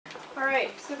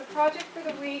Alright, so the project for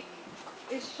the week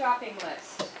is shopping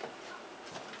list.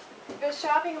 The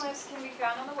shopping list can be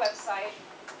found on the website.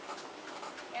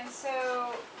 And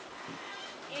so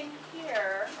in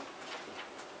here,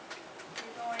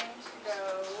 you're going to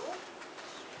go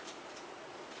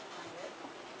find it.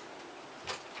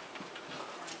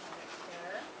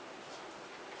 There.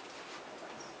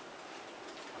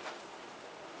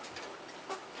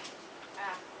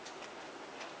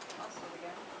 I'll see it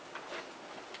again.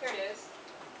 Here it is.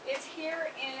 It's here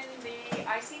in the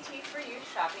ICT4U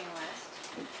shopping list.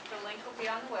 The link will be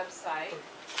on the website.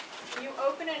 You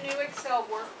open a new Excel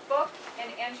workbook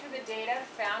and enter the data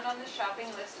found on the shopping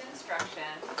list instruction.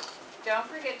 Don't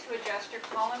forget to adjust your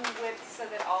column width so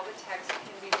that all the text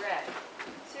can be read.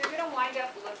 So you're going to wind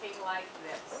up looking like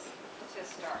this to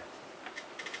start.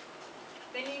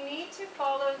 Then you need to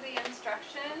follow the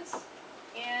instructions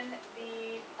in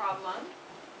the problem.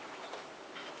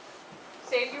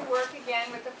 Save your work again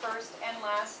with the first and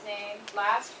last name,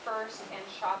 last, first, and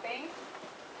shopping.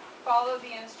 Follow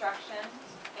the instructions.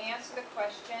 Answer the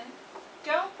question.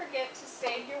 Don't forget to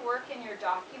save your work in your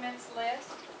documents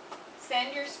list.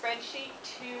 Send your spreadsheet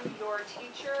to your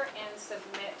teacher and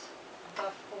submit the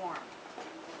form.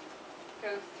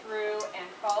 Go through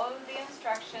and follow the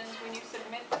instructions. When you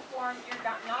submit the form, you're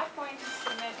not going to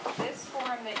submit this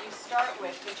form that you start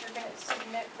with, but you're going to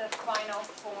submit the final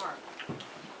form.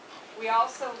 We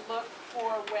also look for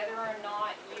whether or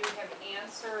not you have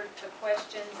answered the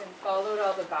questions and followed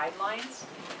all the guidelines.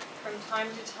 From time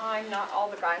to time, not all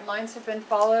the guidelines have been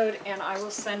followed, and I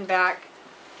will send back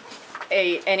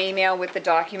an email with the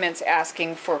documents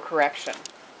asking for correction.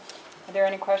 Are there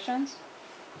any questions?